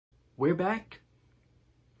we're back.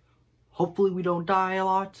 Hopefully we don't die a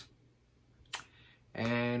lot.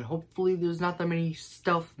 And hopefully there's not that many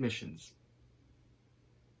stealth missions.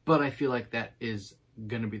 But I feel like that is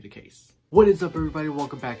gonna be the case. What is up, everybody?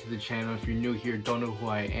 Welcome back to the channel. If you're new here, don't know who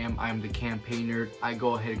I am, I'm the Campaign Nerd. I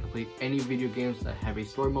go ahead and complete any video games that have a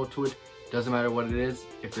story mode to it. Doesn't matter what it is.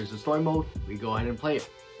 If there's a story mode, we go ahead and play it.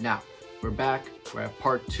 Now, we're back. We're at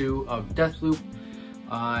part 2 of Deathloop.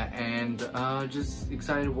 Just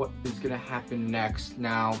excited what is gonna happen next.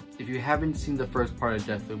 Now, if you haven't seen the first part of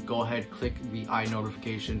Deathloop, go ahead, click the I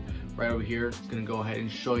notification right over here. It's gonna go ahead and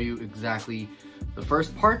show you exactly the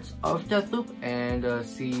first parts of Deathloop and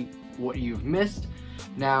see what you've missed.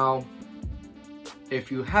 Now,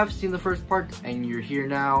 if you have seen the first part and you're here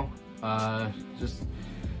now, just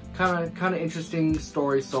kind of interesting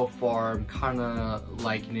story so far. I'm kind of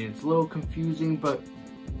liking it. It's a little confusing, but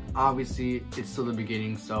obviously it's still the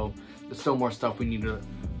beginning, so there's still more stuff we need to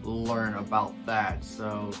learn about that.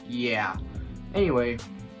 So yeah, anyway,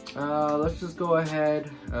 let's just go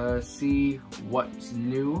ahead, see what's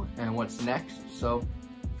new and what's next. So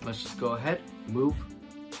let's just go ahead, move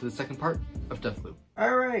to the second part of Deathloop.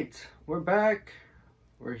 All right, we're back.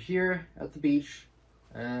 We're here at the beach,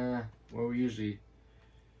 where we usually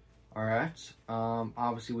are at.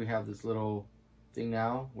 Obviously we have this little thing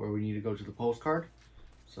now where we need to go to the postcard.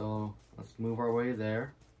 So let's move our way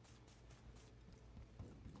there.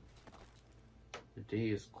 The day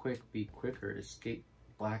is quick, be quicker, escape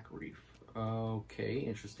Black Reef. Okay,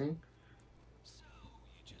 interesting. So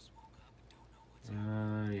you just woke up and don't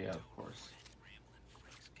know what's yeah, of course.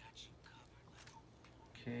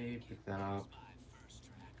 Okay, pick that up.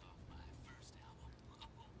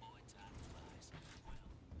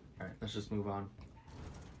 Alright, let's just move on.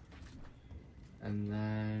 And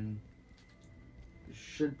then it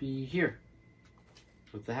should be here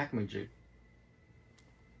with the hackman jig.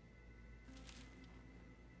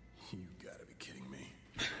 You gotta be kidding me.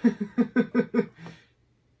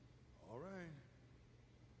 All right.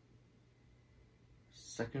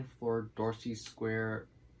 Second floor, Dorsey Square.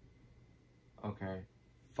 Okay.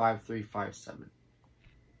 5357.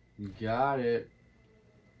 You got it.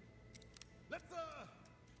 Let's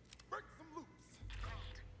break some loops.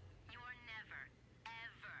 Gold, you're never,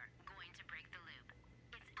 ever going to break the loop.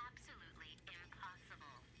 It's absolutely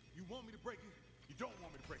impossible. You want me to break it? You don't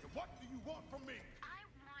want me to break it. What do you want from me? I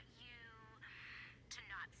want you to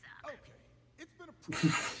not suck. Okay, it's been a pretty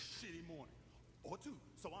shitty morning. Or two,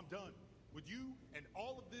 so I'm done. With you and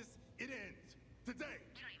all of this, it ends. Today.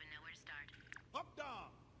 You don't even know where to start. Up, down.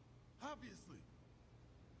 Obviously.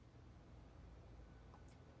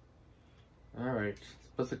 Alright, let's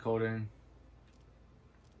put the code in.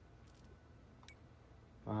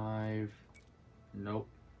 5. Nope.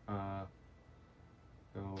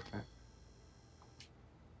 Go back.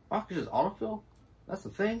 Oh, I can just autofill? That's the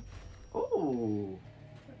thing? Oh,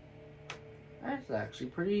 that's actually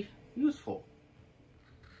pretty useful.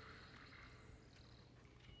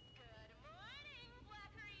 Good morning,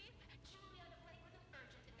 Black Reef. Julia the Blake with an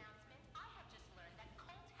urgent announcement. I have just learned that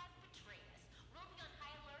Colt has betrayed us. We'll be on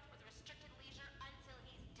high alert with restricted leisure until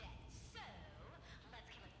he's dead. So,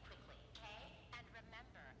 let's kill him quickly, okay? And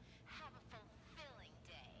remember, have a fulfilling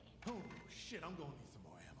day. Oh, shit, I'm gonna need some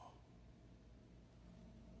more ammo.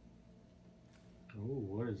 Oh,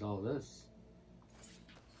 what is all this?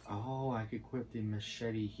 Oh, I could equip the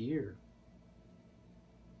machete here.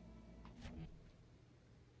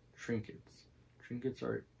 Trinkets. Trinkets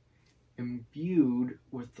are imbued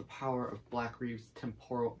with the power of Black Reef's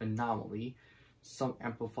temporal anomaly. Some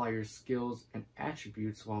amplify your skills and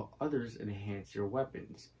attributes, while others enhance your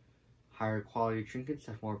weapons. Higher quality trinkets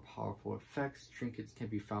have more powerful effects. Trinkets can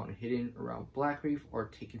be found hidden around Black Reef or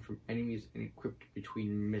taken from enemies and equipped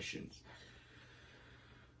between missions.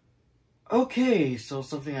 Okay, so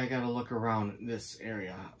something I gotta look around this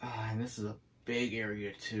area. And this is a big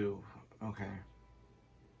area too. Okay.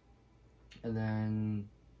 And then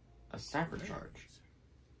a sapper charge.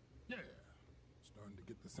 Yeah. Starting to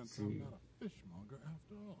get the sense I'm not a fishmonger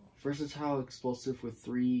after all. Versatile explosive with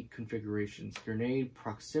 3 configurations: grenade,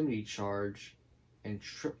 proximity charge, and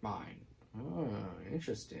trip mine. Oh,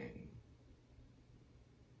 interesting.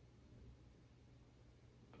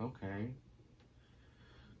 Okay.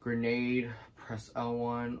 Grenade, press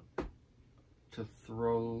L1 to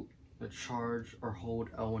throw the charge, or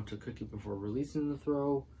hold L1 to cook it before releasing the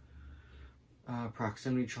throw.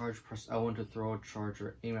 Proximity charge, press L1 to throw a charge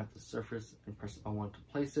or aim at the surface and press L1 to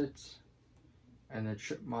place it. And the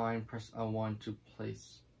trip mine, press L1 to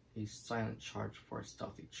place a silent charge for a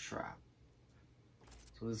stealthy trap.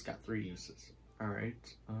 So this got 3 uses.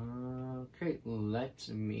 Alright. Okay, let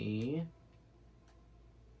me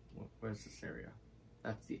Where's this area?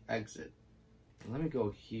 That's the exit. Let me go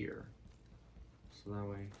here. So that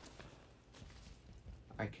way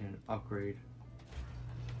I can upgrade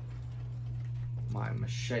my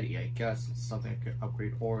machete. I guess it's something I could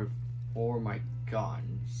upgrade, or my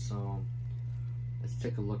gun. So let's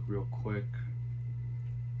take a look real quick.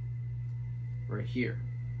 Right here.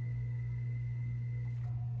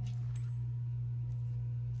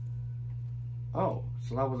 Oh,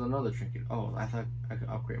 so that was another trinket. Oh, I thought I could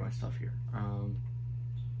upgrade my stuff here.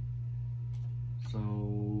 So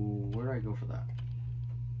where do I go for that?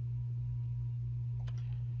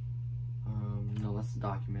 No, that's the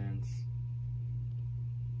documents.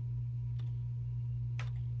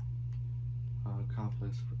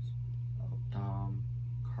 Complex of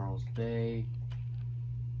Carl's Bay.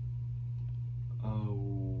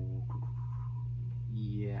 Oh,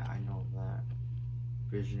 yeah, I know that.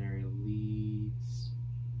 Visionary leads.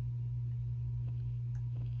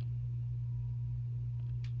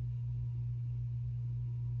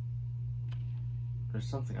 There's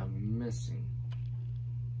something I'm missing.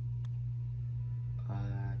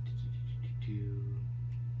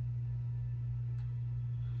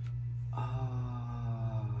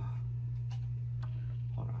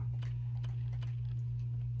 Hold on.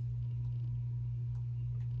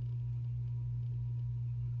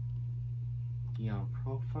 Eon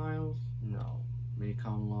profiles? No.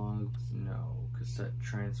 Minicom logs? No. Cassette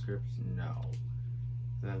transcripts? No.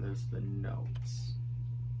 Then there's the notes.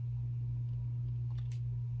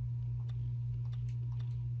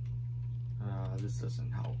 This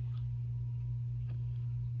doesn't help.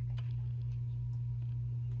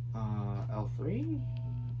 L3?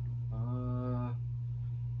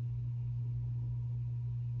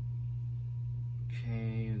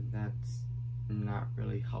 Okay, that's not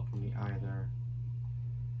really helping me either.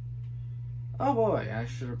 Oh boy, I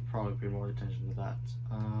should have probably paid more attention to that.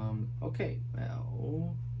 Okay,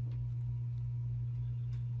 well,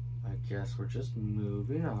 I guess we're just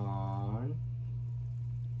moving on.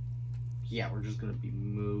 Yeah, we're just gonna be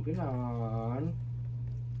moving on.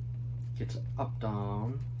 Get to up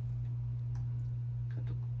down. Got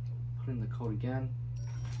to put in the code again.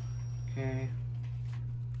 Okay.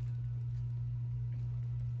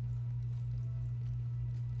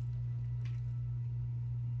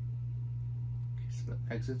 Okay, so the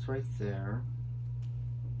exit's right there.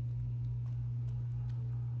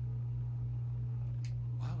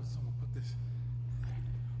 Why would someone put this?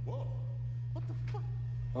 Whoa! What the fuck?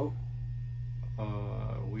 Oh.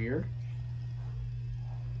 Weird.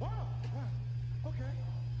 Wow! Okay.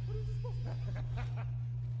 What is this supposed to be?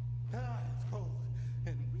 It's cold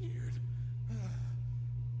and weird.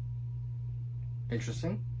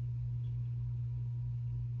 Interesting.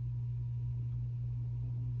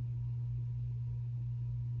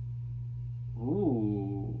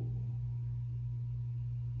 Ooh.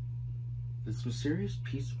 This mysterious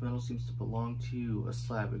piece of metal seems to belong to a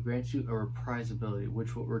slab. It grants you a reprise ability,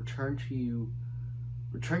 which will return you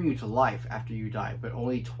to life after you die, but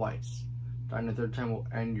only twice. Dying a third time will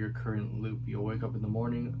end your current loop. You'll wake up in the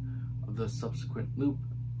morning of the subsequent loop,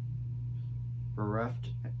 bereft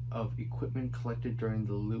of equipment collected during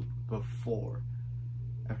the loop before.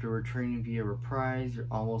 After returning via reprise, you're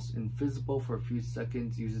almost invisible for a few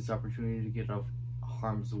seconds. Use this opportunity to get out of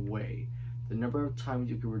harm's way. The number of times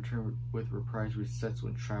you can return with reprise resets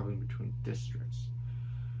when traveling between districts.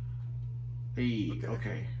 Hey,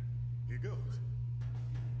 okay. Here goes.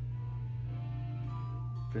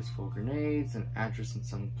 Fistful of grenades, an address in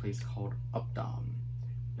some place called Updom.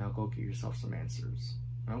 Now go get yourself some answers.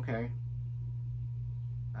 Okay.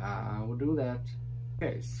 I will do that.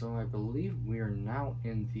 Okay, so I believe we are now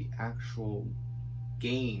in the actual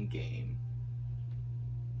game.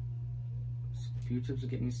 So a few tips to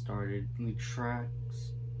get me started.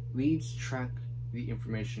 Leads track the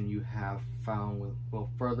information you have found will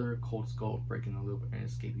further Cold Skull breaking the loop and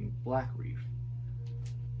escaping Black Reef.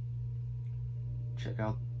 Check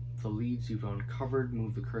out the leads you've uncovered.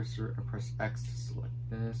 Move the cursor and press X to select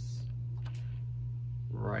this.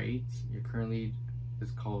 Right. Your current lead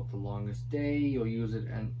is called The Longest Day. You'll use it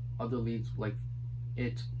and other leads like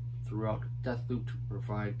it throughout Deathloop to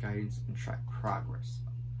provide guidance and track progress.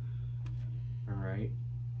 Alright.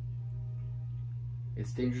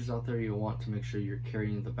 It's dangerous out there. You'll want to make sure you're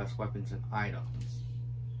carrying the best weapons and items.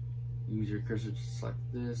 Use your cursor to select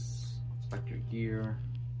this. Inspect your gear.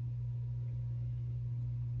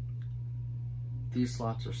 These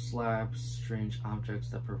slots are slabs, strange objects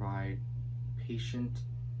that provide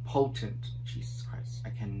potent, Jesus Christ, I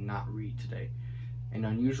cannot read today, and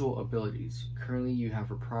unusual abilities. Currently you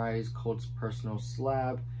have reprise, Colt's personal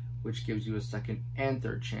slab, which gives you a second and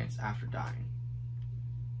third chance after dying.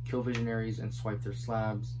 Kill visionaries and swipe their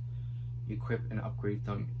slabs. Equip and upgrade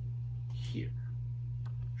them here.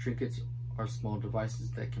 Trinkets are small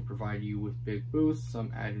devices that can provide you with big boosts.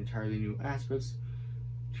 Some add entirely new aspects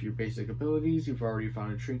to your basic abilities. You've already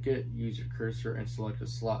found a trinket. Use your cursor and select a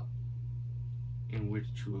slot in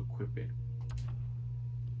which to equip it.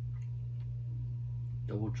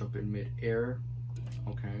 Double jump in mid-air.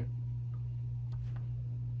 Okay.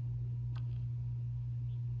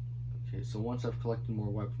 Okay, so once I've collected more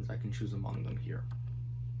weapons, I can choose among them here.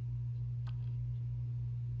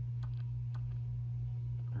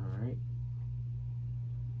 Alright.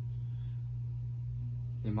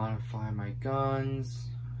 They modify my guns.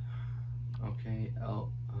 Okay,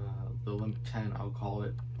 the limp 10, I'll call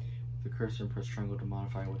it. The cursor and press triangle to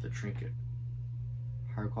modify it with a trinket.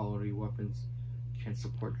 Higher quality weapons can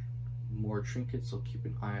support more trinkets, so keep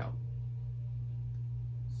an eye out.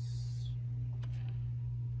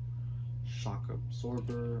 Shock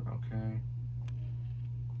absorber, okay.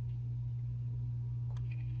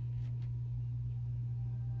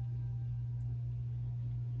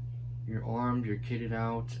 You're armed, you're kitted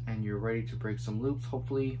out, and you're ready to break some loops,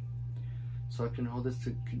 hopefully. So I can hold this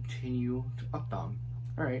to continue to up down.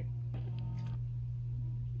 Alright.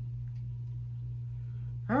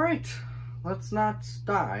 Alright. Let's not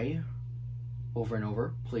die over and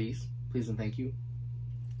over, please. Please and thank you.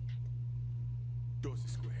 Dorsey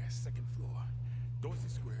Square, second floor. Dorsey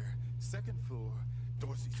Square, second floor.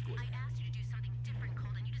 Dorsey Square. I asked you to do something different,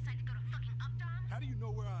 Colt, and you decided to go to fucking Uptown? How do you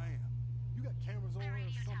know where I am? You got cameras The over or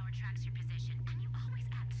radio something? tower tracks your position, and you always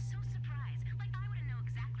act so surprised. Like I wouldn't know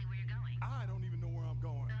exactly where you're going. I don't even know where I'm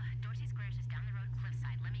going. Dorsey Square's just down the road,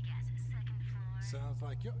 cliffside. Let me guess, second floor? Sounds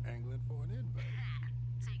like you're angling for an invite.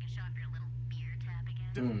 So you can show off your little beer tab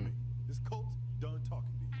again? Different me. This Colt's done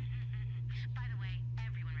talking to you. By the way,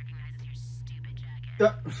 everyone recognizes your stupid jacket.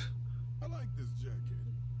 I like this jacket.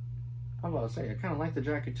 I'm about to say, I kind of like the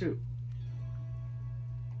jacket too.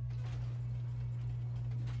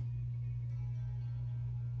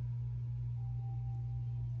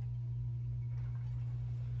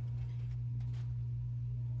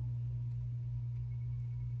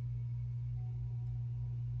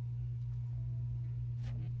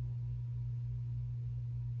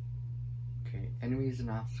 Okay, enemies and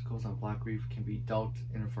obstacles on Black Reef can be dealt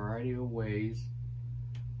in a variety of ways.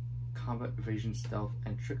 Combat, evasion, stealth,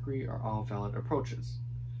 and trickery are all valid approaches.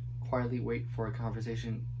 Quietly wait for a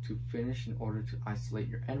conversation to finish in order to isolate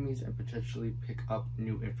your enemies and potentially pick up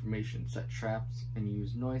new information. Set traps and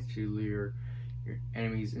use noise to lure your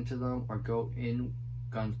enemies into them, or go in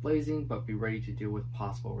guns blazing, but be ready to deal with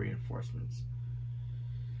possible reinforcements.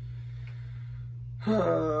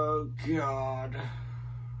 Oh God.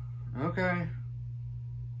 Okay.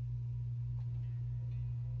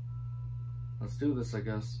 Let's do this, I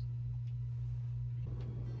guess.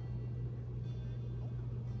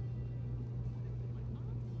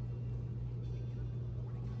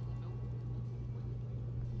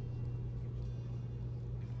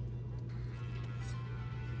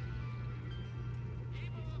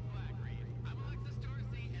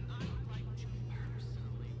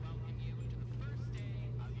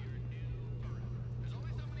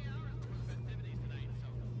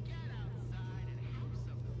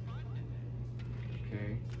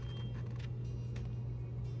 Okay.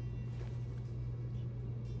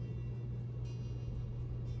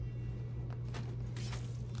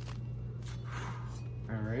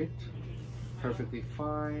 All right. Perfectly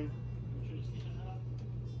fine.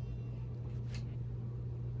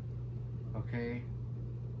 Okay.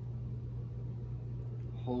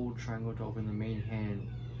 Hold triangle to open the main hand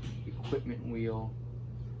equipment wheel.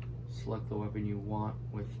 Select the weapon you want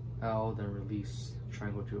with L, then release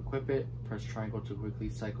triangle to equip it. Press triangle to quickly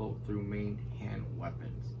cycle through main hand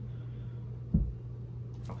weapons.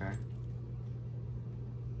 Okay.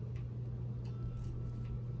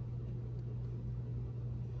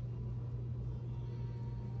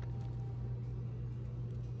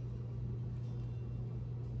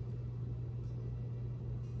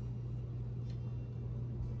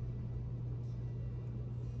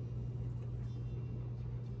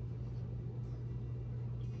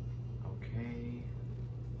 Okay.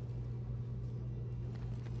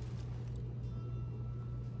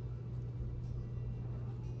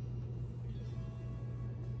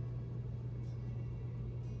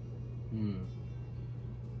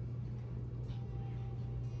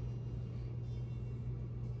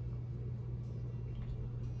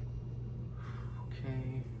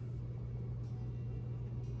 Okay.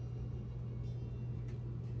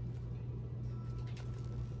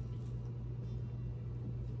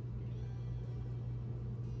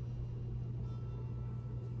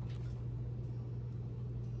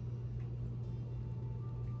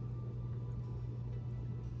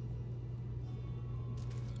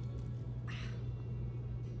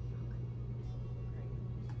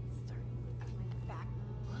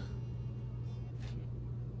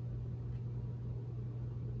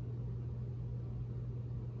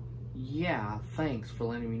 Yeah, thanks for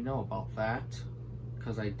letting me know about that,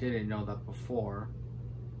 because I didn't know that before.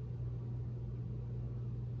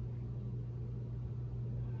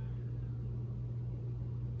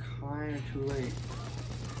 Kinda too late.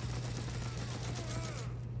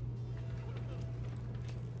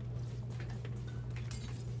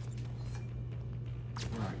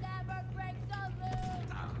 Right. Never break the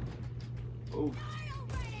rules. Oh.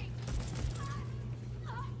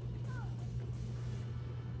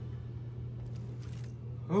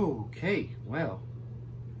 Okay, well.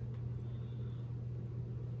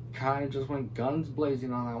 Kinda just went guns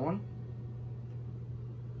blazing on that one.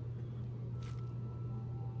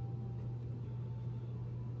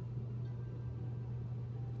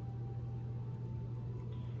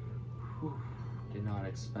 Whew, did not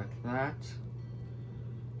expect that.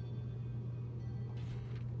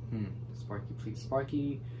 Sparky, please.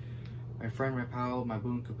 Sparky, my friend, my pal, my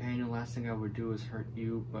boon companion, last thing I would do is hurt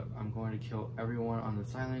you, but I'm going to kill everyone on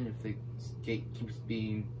this island if the gate keeps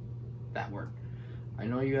being that word. I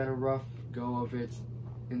know you had a rough go of it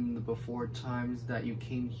in the before times that you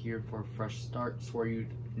came here for a fresh start, swore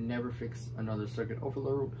you'd never fix another circuit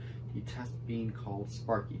overload. You test being called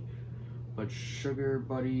Sparky. But sugar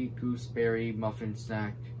buddy, gooseberry, muffin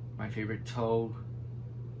snack, my favorite toe.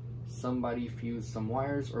 Somebody fused some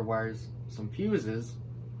wires or wires some fuses,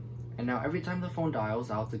 and now every time the phone dials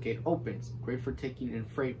out, the gate opens. Great for taking in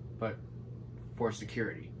freight, but for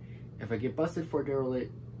security. If I get busted for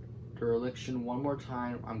dereliction one more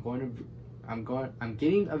time, I'm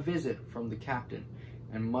getting a visit from the captain,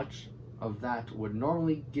 and much of that would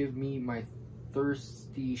normally give me my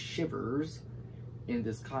thirsty shivers. In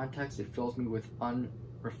this context, it fills me with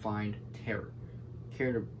unrefined terror.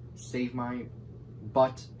 Care to save my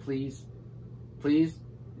butt, please? Please,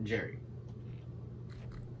 Jerry.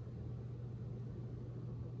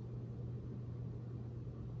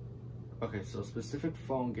 Okay, so a specific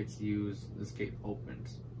phone gets used, this gate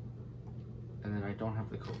opens. And then I don't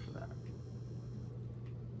have the code for that.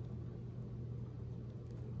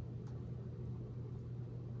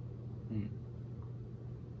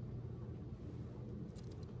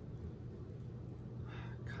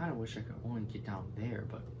 Kinda wish I could only get down there,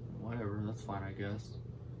 but whatever, that's fine, I guess.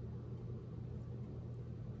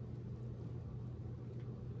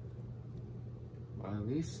 Well, at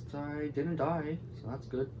least I didn't die, so that's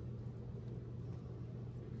good.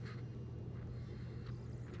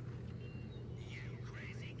 You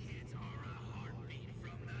crazy kids are a heartbeat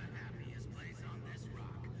from the happiest place on this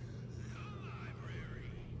rock, the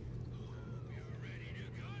library. Hope you're ready to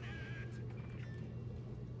gun it.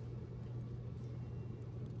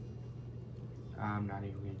 I'm not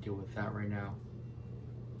even gonna deal with that right now.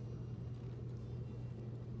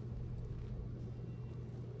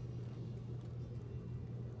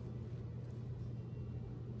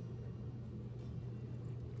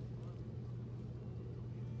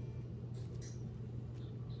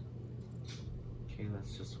 Okay,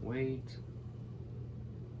 let's just wait.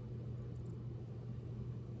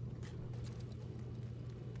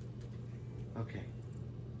 Okay.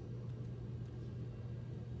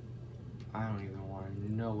 I don't even want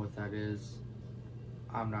to know what that is.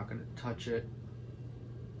 I'm not going to touch it.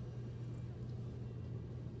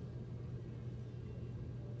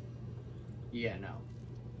 Yeah, no.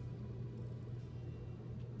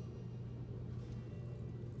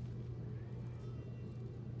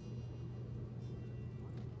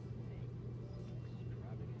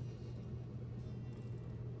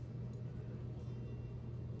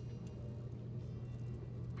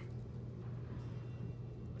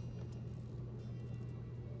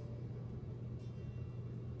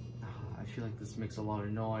 I feel like this makes a lot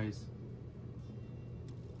of noise.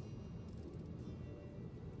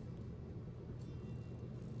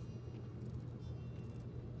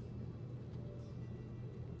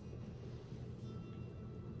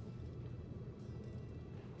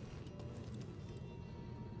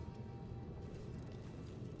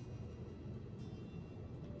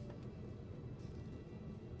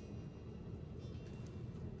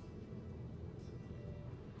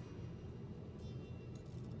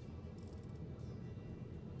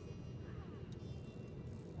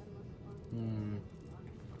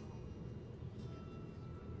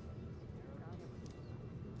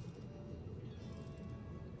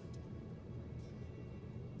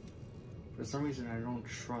 For some reason, I don't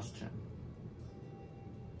trust him.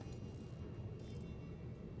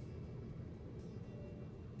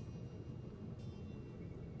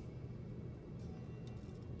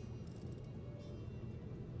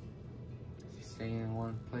 Is he staying in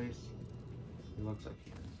one place? He looks like he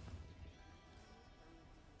is.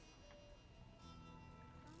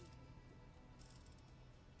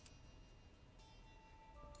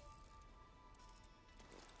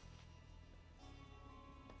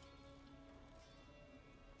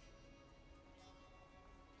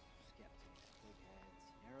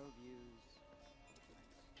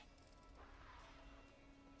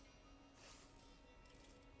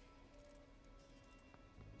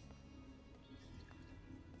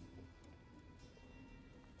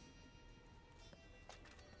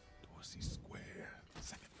 Embassy Square,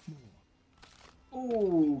 second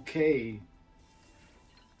floor. Okay.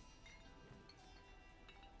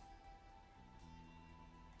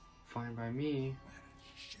 Fine by me.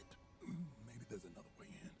 Shit. Maybe there's another way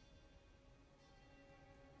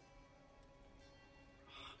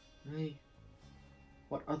in. Really?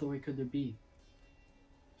 What other way could there be?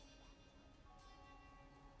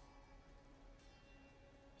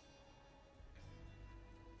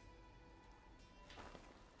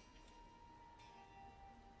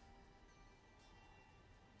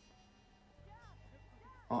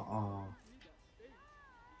 Uh-uh.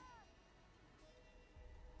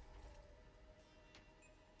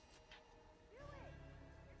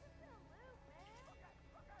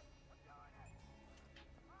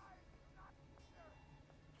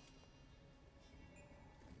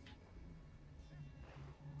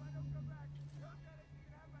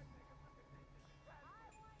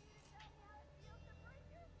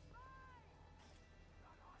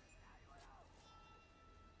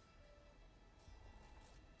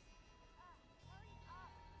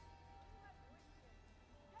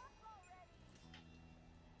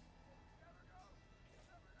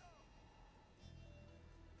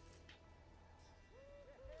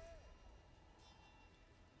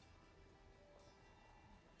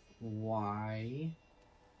 Why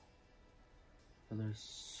are there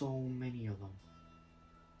so many of them?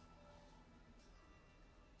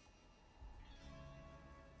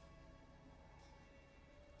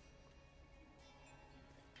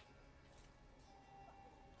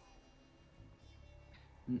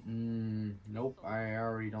 Nope, I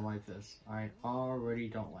already don't like this. I already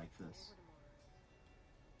don't like this.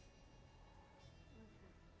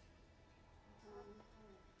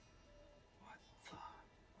 What the?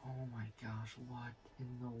 Oh my gosh, what in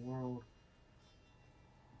the world?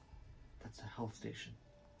 That's a health station.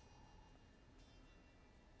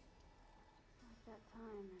 At that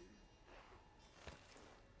time, and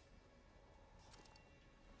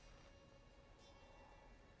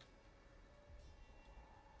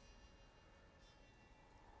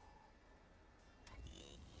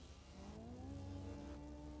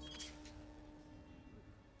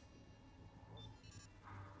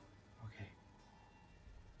Okay.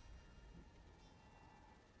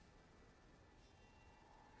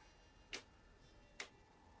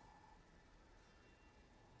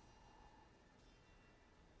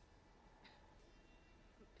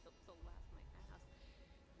 pills will laugh my ass.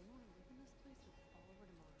 You want to live in this place or fall over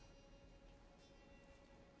tomorrow?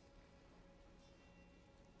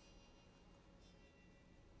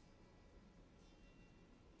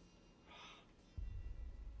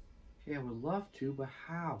 Yeah, I would love to, but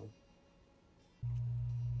how?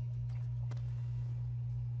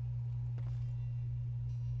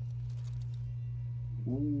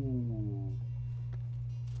 Ooh.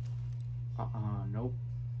 Nope.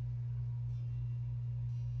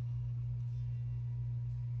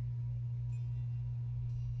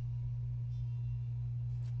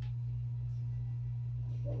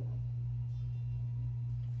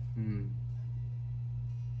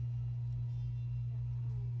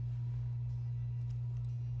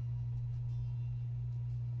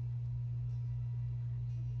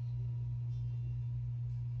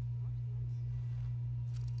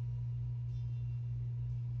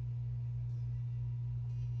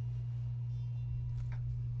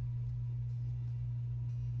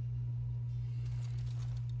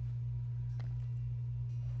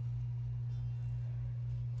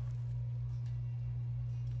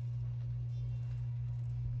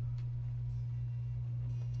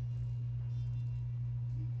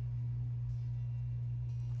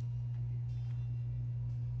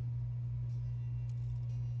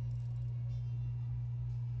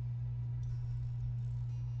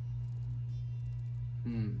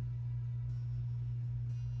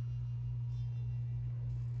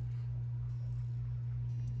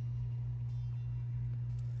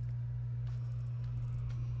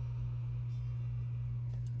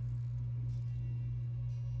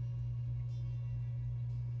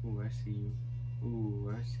 Ooh, I see you.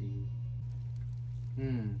 Ooh, I see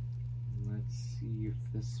you. Let's see if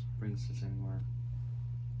this brings us anywhere.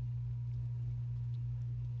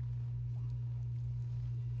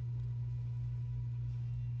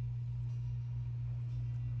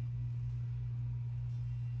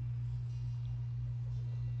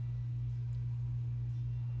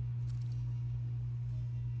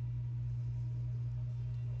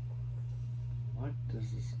 What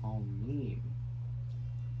does this all mean?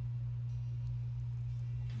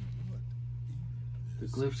 The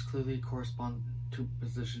glyphs clearly correspond to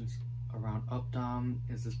positions around Updom.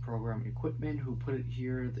 Is this program equipment? Who put it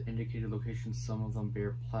here? The indicated locations, some of them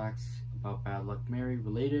bear plaques about bad luck Mary.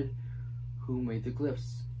 Related? Who made the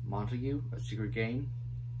glyphs? Montague? A secret gang?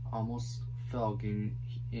 Almost fell getting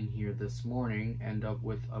in here this morning. End up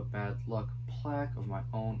with a bad luck plaque of my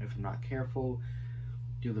own if I'm not careful.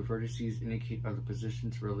 Do the vertices indicate other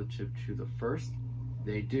positions relative to the first?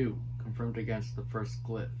 They do. Confirmed against the first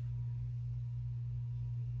glyph.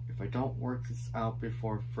 If I don't work this out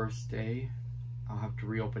before first day, I'll have to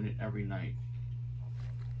reopen it every night.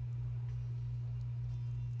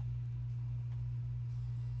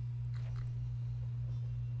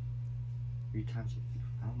 Three times a thief.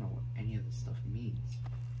 I don't know what any of this stuff means.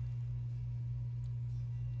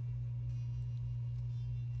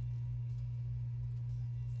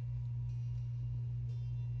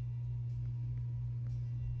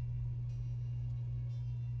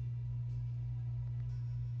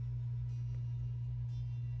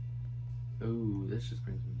 Ooh, this just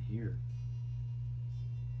brings me here.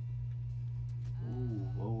 Ooh,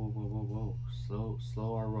 whoa, whoa, whoa, whoa, whoa.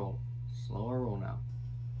 Slow our roll. Slow our roll now.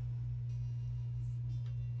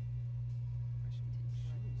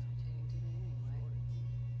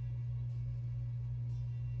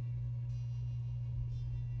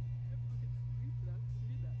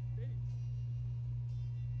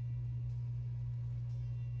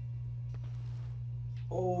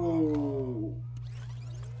 Oh.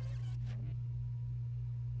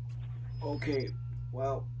 Okay,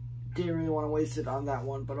 well, didn't really want to waste it on that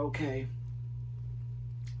one, but okay.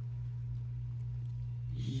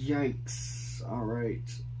 Yikes. Alright.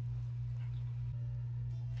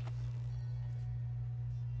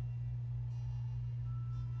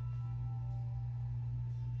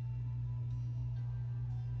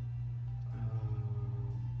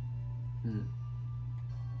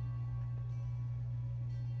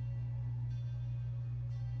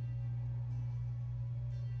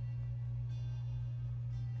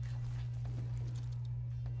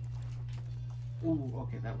 Ooh,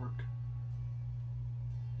 okay, that worked.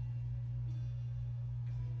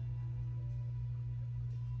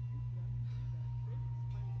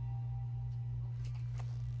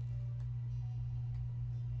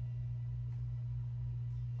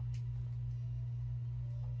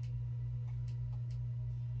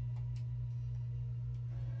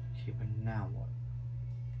 Okay, but now what?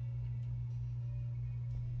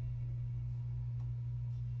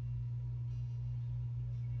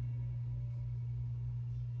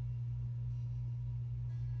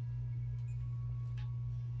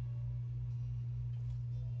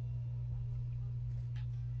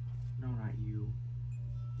 No, not you.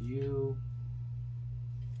 You.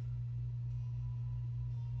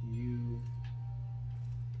 You.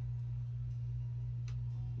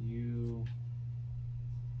 You.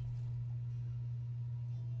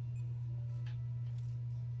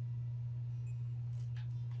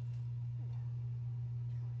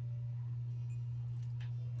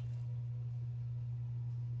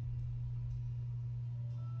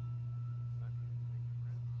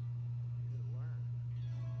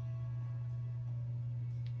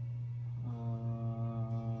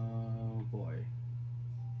 Oh boy.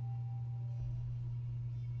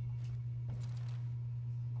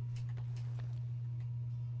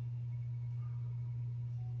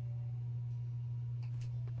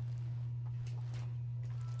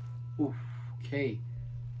 Oof. Okay.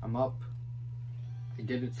 I'm up. I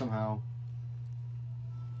did it somehow.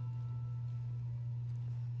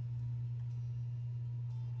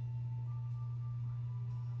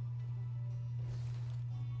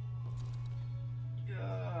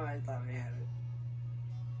 I thought I had it.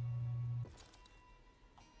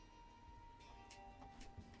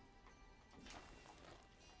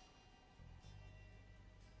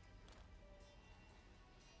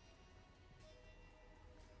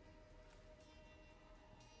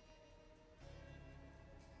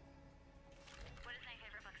 What is my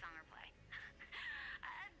favorite book, song, or play?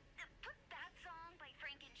 Put that song by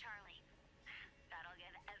Frank and Charlie. That'll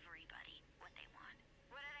give everybody what they want.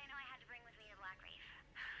 What did I know I had to bring with me to Black Reef?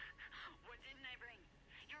 What didn't I bring?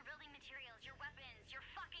 Your building materials, your weapons, your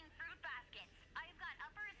fucking fruit baskets. I've got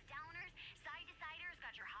uppers, downers, side-to-siders,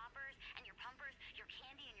 got your hoppers and your pumpers, your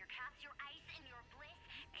candy and your caps, your ice and your bliss,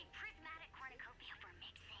 a prismatic cornucopia for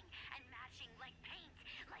mixing and matching like paint,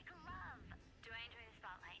 like love. Do I enjoy the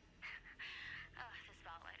spotlight? Oh, the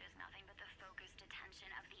spotlight is nothing but the focused attention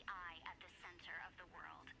of the eye at the center of the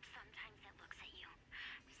world. Sometimes it looks at you.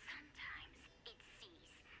 Sometimes it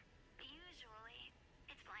sees. But usually,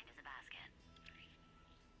 it's blind as a basket.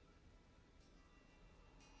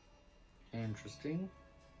 Interesting.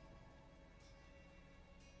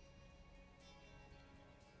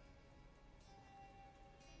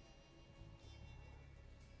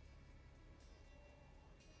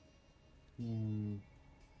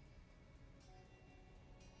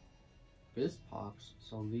 Fizz pops,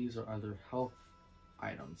 so these are other health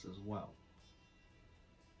items as well.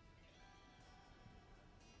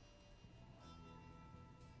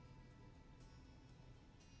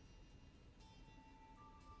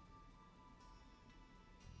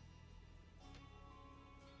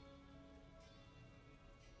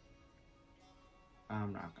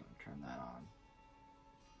 I'm not going to turn that on.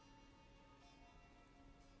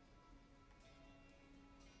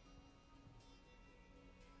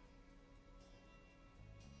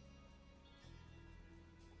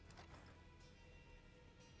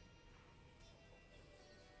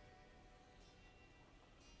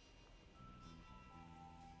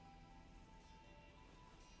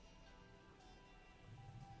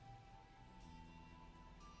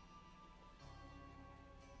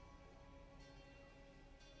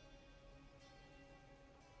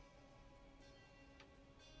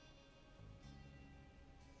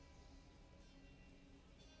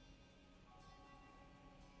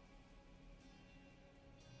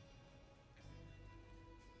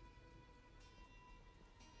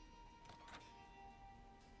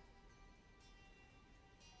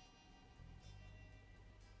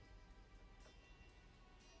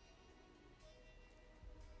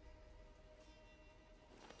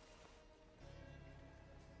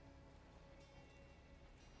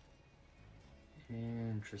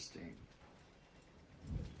 Interesting.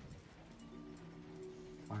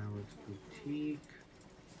 Fireworks boutique.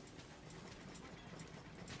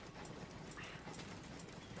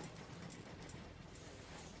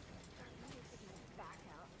 Back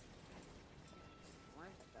out.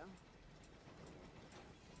 Worth it though.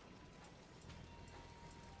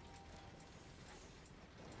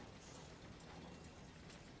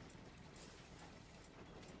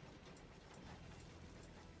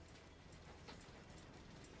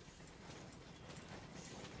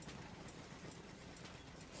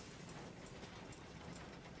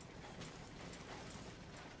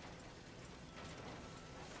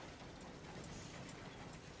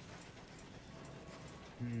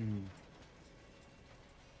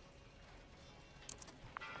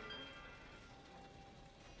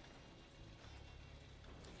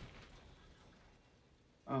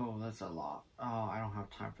 Oh, that's a lot. Oh, I don't have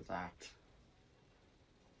time for that.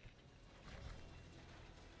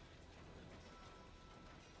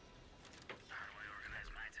 How do I organize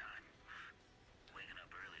my time? Waking up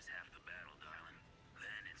early is half the battle, darling.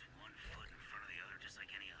 Then it's one foot in front of the other, just like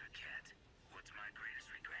any other cat. What's my greatest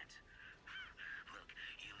regret? Look,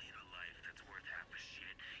 you lead a life that's worth half a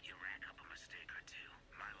shit. You rack up a mistake or two.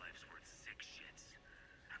 My life's worth 6 shits.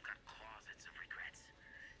 I've got closets of regrets.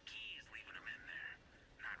 Keys leaving them in there.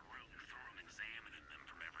 Not rooting through them, examining them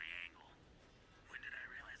from every angle. When did I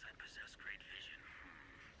realize I possess great vision?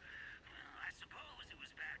 Well, I suppose it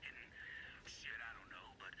was back in... shit, I don't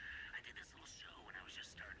know, but I did this little show when I was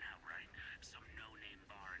just starting out, right? Some no-name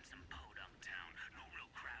bar in some podunk town. No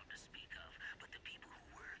real crowd to speak of, but the people who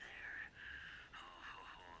were there...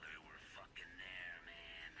 Oh, they were fucking there,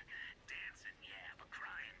 man. Dancing, yeah, but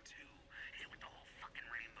crying too. Hit with the whole fucking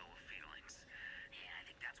rainbow of feelings. Yeah, I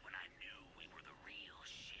think that's when I knew we were the real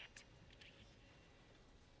shit.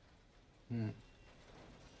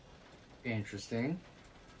 Interesting.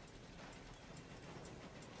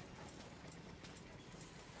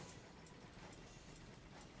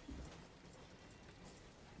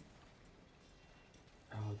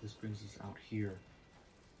 Oh, this brings us out here.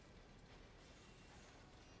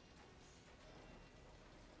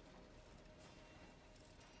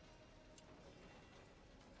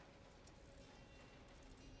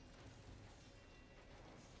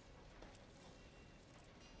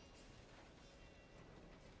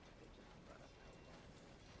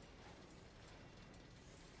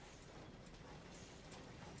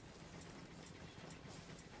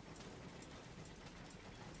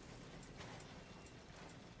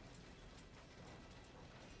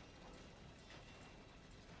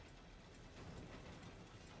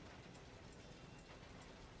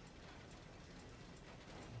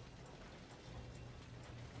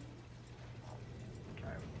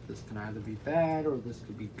 This can either be bad or this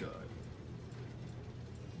could be good.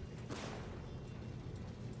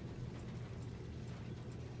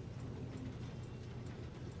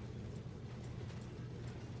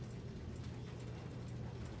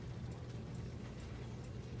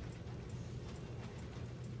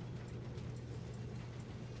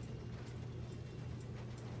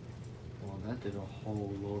 Well, that did a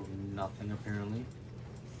whole load of nothing apparently.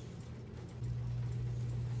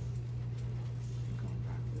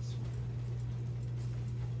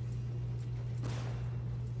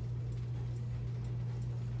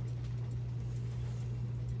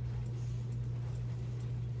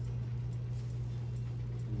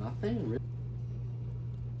 Nothing really.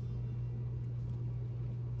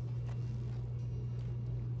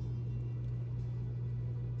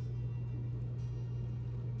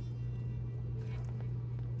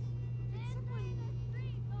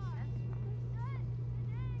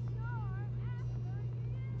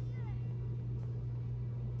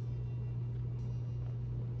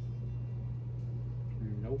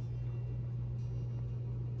 Nope.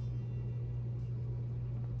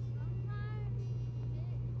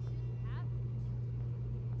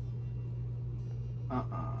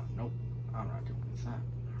 Nope. I'm not doing that.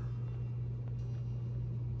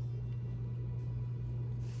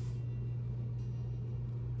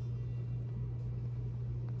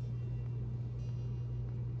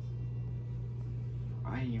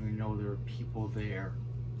 I didn't even know there were people there.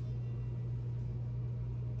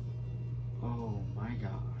 Oh my gosh.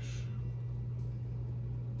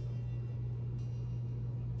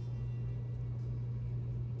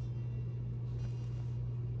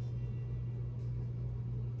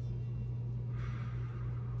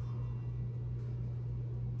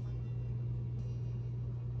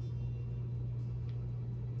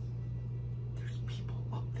 There's people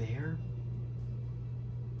up there?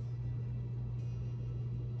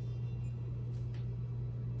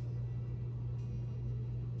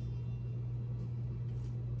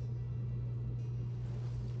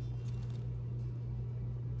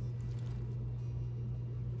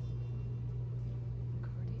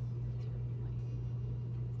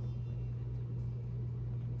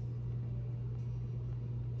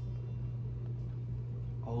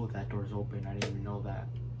 Oh, that door's open. I didn't even know that.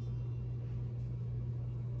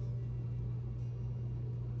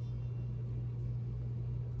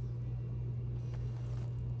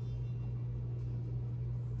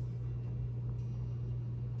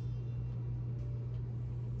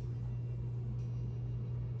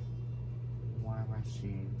 Why am I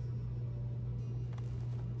seeing?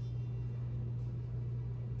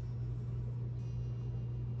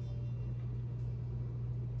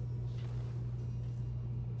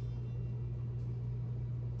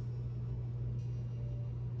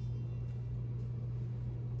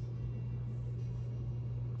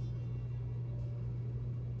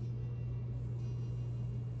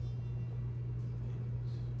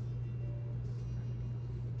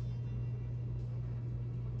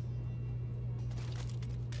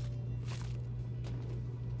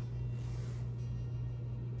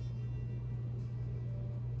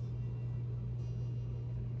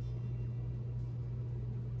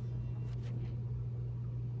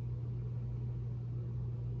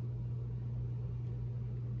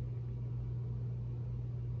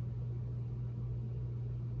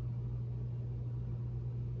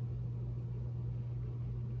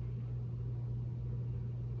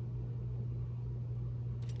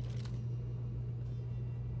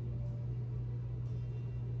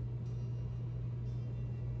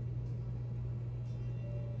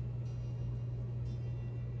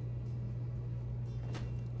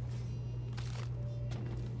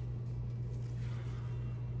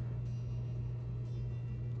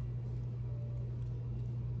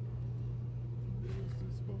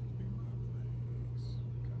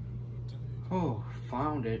 Oh,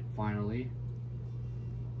 found it finally.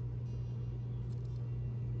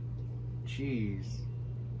 Jeez.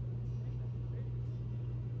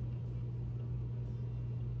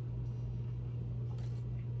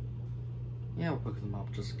 Yeah, we'll pick them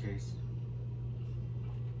up just in case.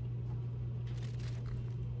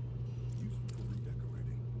 Useful for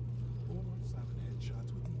redecorating. Or silent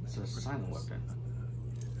headshots with It's a silent weapon.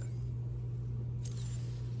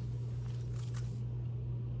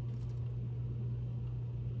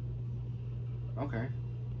 Okay.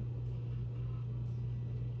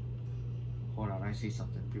 Hold on, I see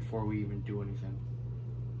something before we even do anything.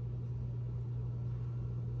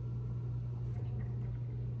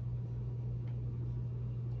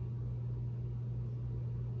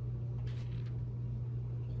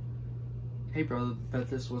 Hey brother, bet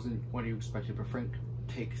this wasn't what you expected, but Frank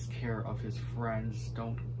takes care of his friends.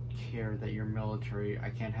 Don't care that you're military. I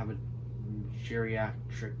can't have a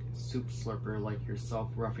geriatric soup slurper like yourself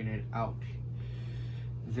roughing it out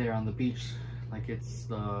there on the beach like it's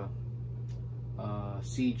the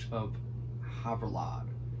siege of Haverlad.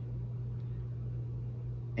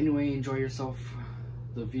 Anyway, enjoy yourself.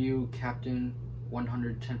 The view, Captain,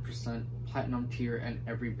 110% platinum tier, and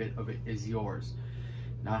every bit of it is yours.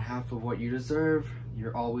 Not half of what you deserve.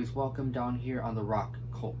 You're always welcome down here on the Rock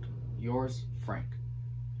Cult. Yours, Frank.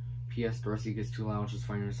 P.S. Dorothy gets too loud, just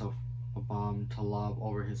finding herself a bomb to lob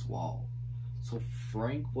over his wall. So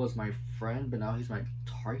Frank was my friend, but now he's my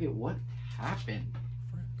target? What happened?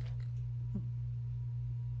 Frank.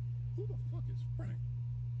 Who the fuck is Frank?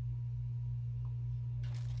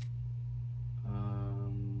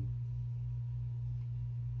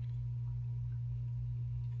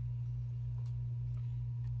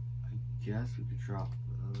 I guess we could drop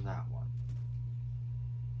that one.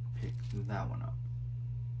 Pick that one up.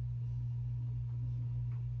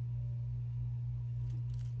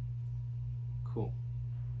 Cool.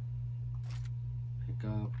 Pick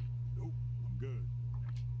up. Nope, I'm good.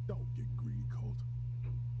 Don't get greedy, Colt.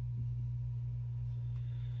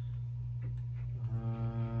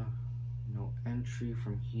 No entry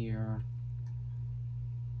from here.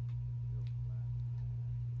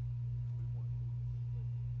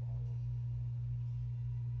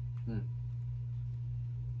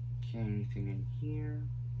 Can't anything in here.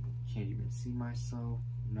 Can't even see myself.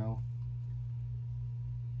 No.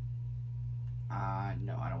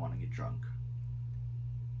 No, I don't want to get drunk.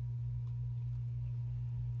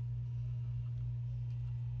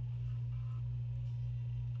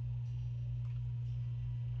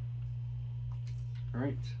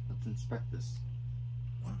 Alright, let's inspect this.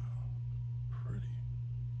 Wow, pretty.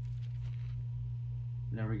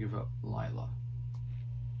 Never give up, Lila.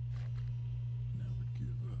 Never give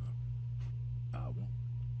up. I won't.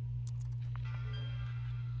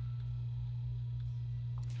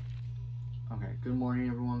 Okay, good morning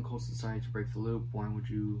everyone. Colt decided to break the loop. Why would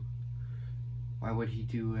he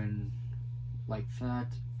do and like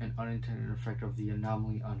that? An unintended effect of the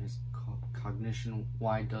anomaly on his cognition.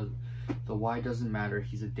 Why doesn't matter.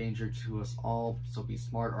 He's a danger to us all, so be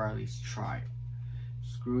smart or at least try.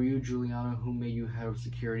 Screw you, Juliana. Who made you head of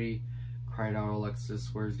security? Cried out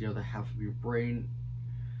Alexis. Where's the other half of your brain?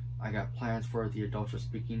 I got plans for it. The adults are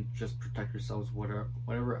speaking. Just protect yourselves.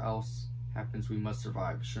 Whatever else happens, we must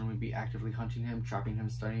survive. Shouldn't we be actively hunting him, trapping him,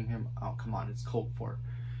 studying him? Oh, come on, it's Colt for.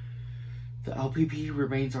 The LPP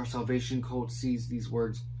remains our salvation. Colt sees these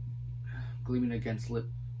words gleaming against lip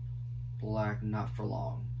black. Not for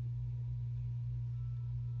long.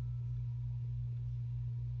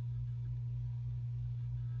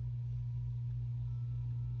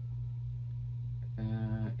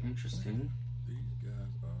 Interesting. These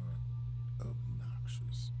guys are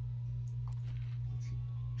obnoxious.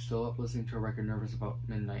 Still up listening to a record, nervous about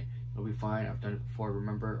midnight. It'll be fine. I've done it before.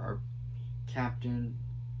 Remember, our captain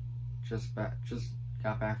just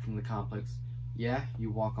got back from the complex. Yeah,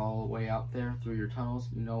 you walk all the way out there through your tunnels.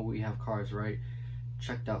 You know we have cars, right?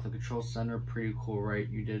 Checked out the control center. Pretty cool, right?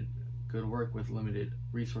 You did good work with limited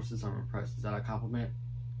resources. I'm impressed. Is that a compliment?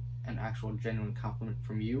 An actual genuine compliment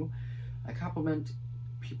from you? I compliment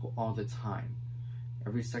people all the time,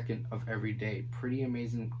 every second of every day. Pretty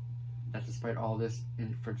amazing that despite all this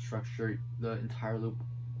infrastructure, the entire loop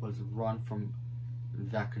was run from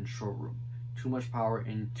that control room. Too much power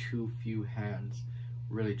in too few hands.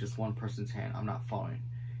 Really, just one person's hand. I'm not following.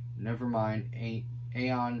 Never mind.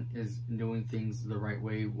 Aeon is doing things the right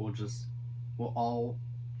way. We'll all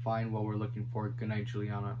find what we're looking for. Good night,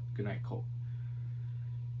 Juliana. Good night, Colt.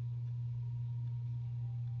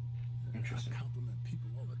 Interesting. I compliment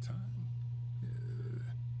people all the time. Yeah.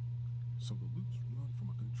 So the loops run from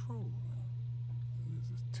a control room.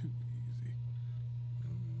 This is too easy.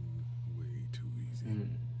 Way too easy.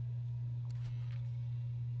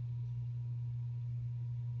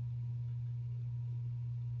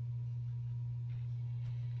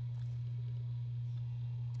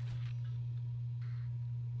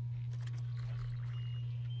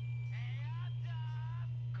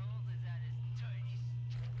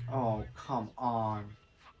 Oh, come on.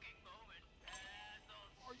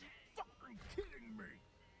 Are you fucking kidding me?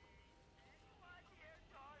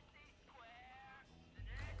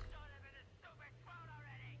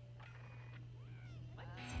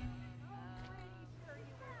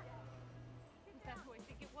 Is that who I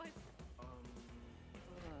think it was?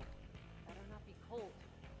 Better not be Colt.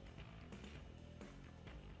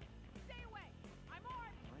 Stay away! I'm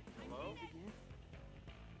armed! Hello?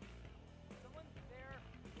 Someone there?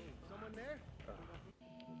 Someone there?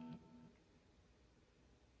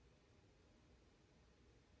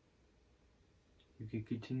 You can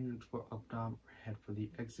continue to explore Uptown or head for the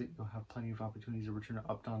exit. You'll have plenty of opportunities to return to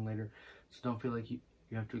Uptown later, so don't feel like you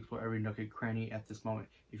have to explore every nook and cranny at this moment.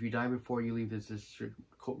 If you die before you leave this district,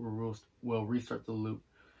 Colt will restart the loop,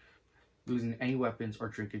 losing any weapons or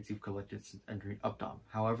trinkets you've collected since entering Uptown.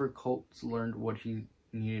 However, Colt's learned what he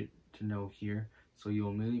needed to know here, so you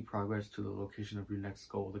will immediately progress to the location of your next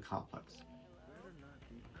goal, the complex.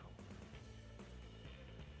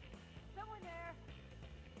 Someone there!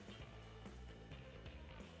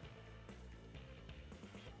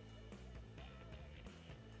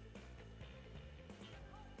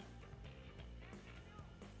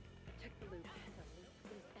 Check the loop. The loop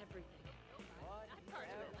is everything.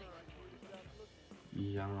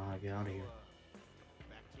 Yeah, I don't know how to get out of here.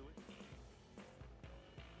 Back to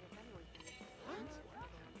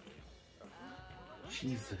it.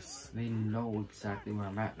 Jesus, they know exactly where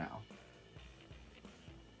I'm at now.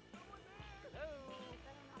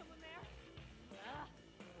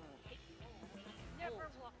 Never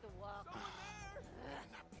walk the walk.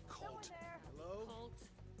 Not the cult. Hello? Colt.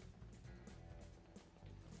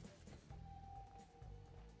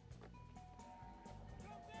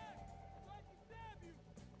 Okay.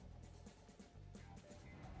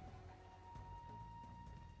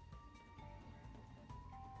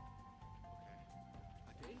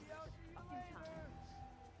 Fucking time.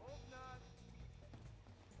 Hope not.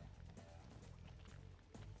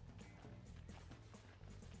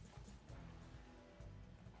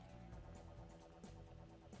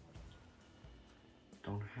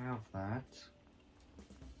 Don't have that.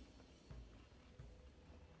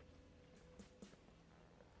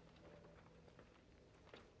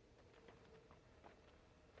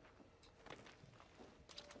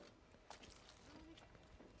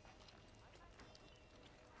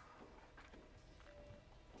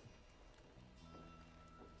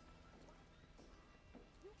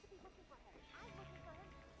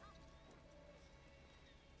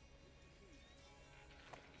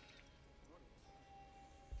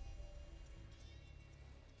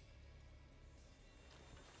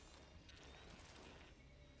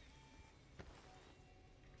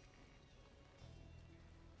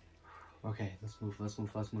 Okay, let's move, let's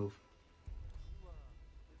move, let's move.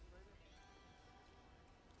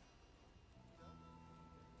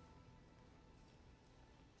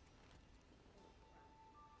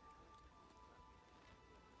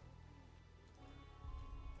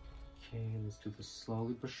 Okay, let's do this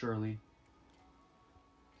slowly but surely.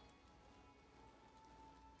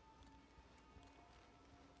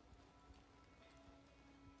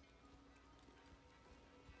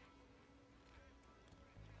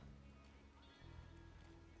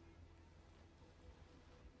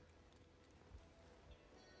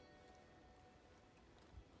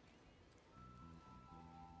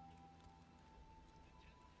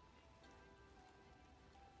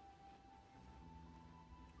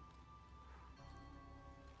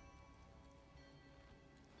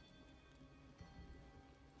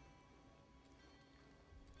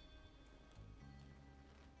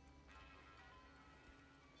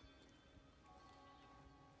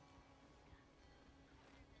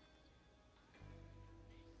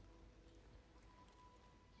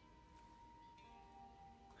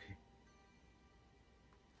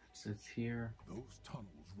 It's here. Those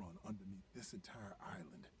tunnels run underneath this entire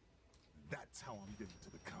island. That's how I'm getting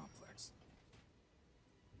to the complex.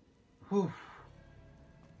 Whew.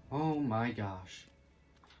 Oh my gosh.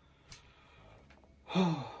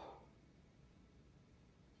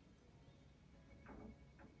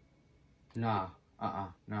 Nah.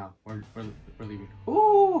 Nah. We're leaving.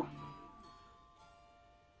 Ooh.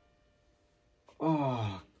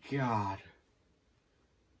 Oh God.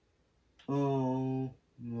 Oh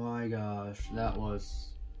my gosh. That was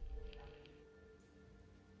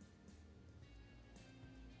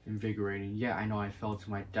invigorating. Yeah, I know I fell to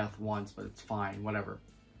my death once, but it's fine. Whatever.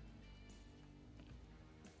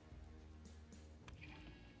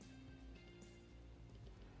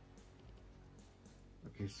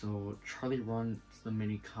 Okay, so Charlie runs the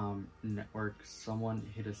minicom network. Someone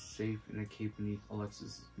hid a safe in a cave beneath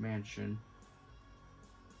Alexis' mansion.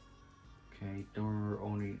 Okay, don't remember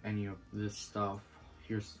owning any of this stuff.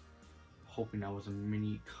 Here's hoping I was a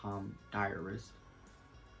minicom diarist.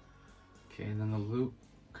 Okay, and then the loop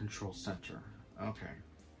control center. Okay,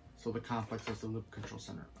 so the complex has the loop control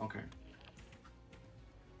center. Okay.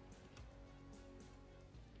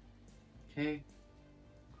 Okay,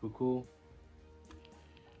 cool.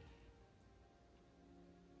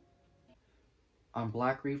 On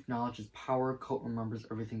Black Reef, knowledge is power. Colt remembers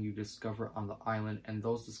everything you discover on the island, and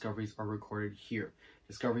those discoveries are recorded here.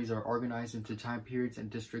 Discoveries are organized into time periods and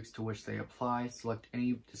districts to which they apply. Select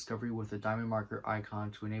any discovery with a diamond marker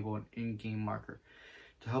icon to enable an in-game marker.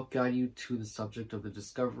 To help guide you to the subject of the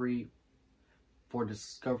discovery, for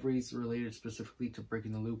discoveries related specifically to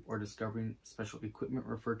breaking the loop or discovering special equipment,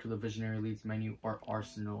 refer to the Visionary Leads menu or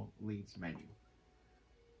Arsenal Leads menu.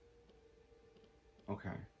 Okay.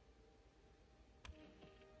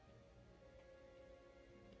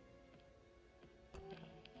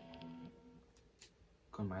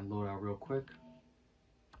 Go to my loadout real quick.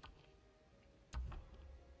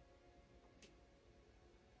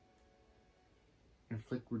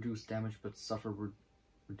 Inflict reduced damage, but suffer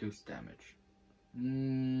reduced damage.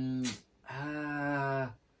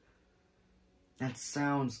 That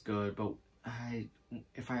sounds good, but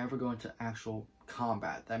if I ever go into actual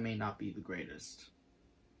combat, that may not be the greatest.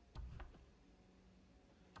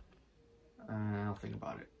 I'll think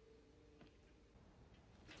about it.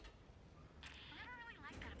 Never really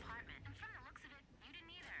liked that apartment, and from the looks of it, you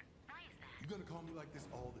didn't either. Why is that? You gonna call me like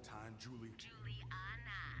this all the time, Julie?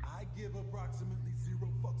 Juliana. I give approximately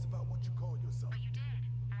 0 fucks about what you call yourself. But you did.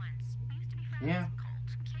 Once. We used to be friends. Yeah.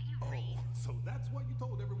 Colt. Can't you read? Oh, so that's why you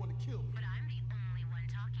told everyone to kill me. But I'm the only one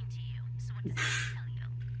talking to you. So what does that tell you?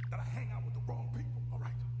 That I hang out with the wrong people. All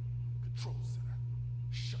right. Control center.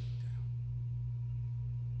 Shut it down.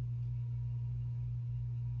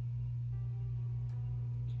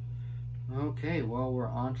 Okay, well, we're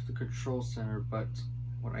on to the control center, but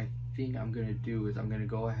what I think I'm going to do is I'm going to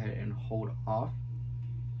go ahead and hold off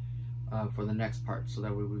for the next part so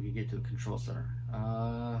that way we can get to the control center.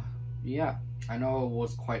 Yeah, I know it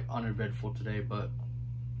was quite uneventful today, but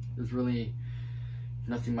there's really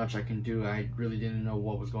nothing much I can do. I really didn't know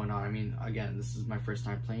what was going on. I mean, again, this is my first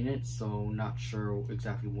time playing it, so not sure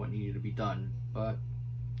exactly what needed to be done, but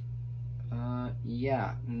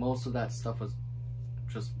yeah, most of that stuff was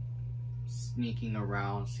just sneaking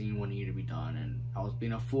around, seeing what needed to be done, and I was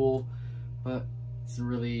being a fool, but it's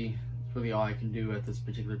really all I can do at this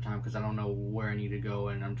particular time because I don't know where I need to go,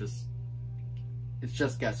 and it's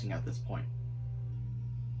just guessing at this point.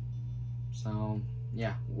 So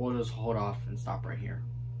yeah, we'll just hold off and stop right here.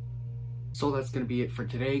 So that's gonna be it for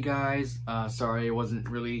today, guys. Sorry it wasn't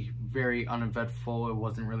really very uneventful. It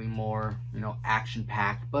wasn't really more, you know,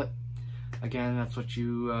 action-packed, but again, that's what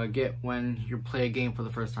you get when you play a game for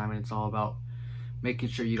the first time, and it's all about making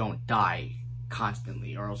sure you don't die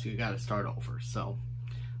constantly, or else you gotta start over. So,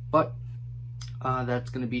 but that's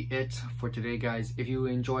gonna be it for today, guys. If you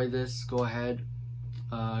enjoy this, go ahead,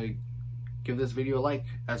 give this video a like,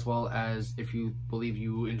 as well as if you believe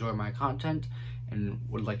you enjoy my content and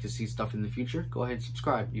would like to see stuff in the future, go ahead and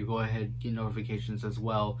subscribe. You go ahead, get notifications as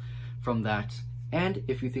well from that. And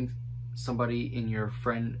if you think somebody in your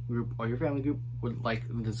friend group or your family group would like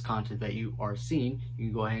this content that you are seeing, you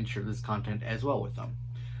can go ahead and share this content as well with them.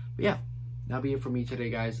 But yeah, that'll be it for me today,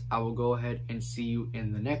 guys. I will go ahead and see you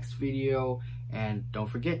in the next video, and don't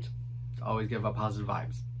forget to always give up positive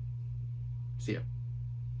vibes. See ya.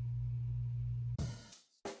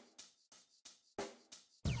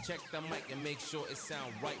 Check the mic and make sure it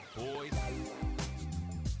sound right, boys.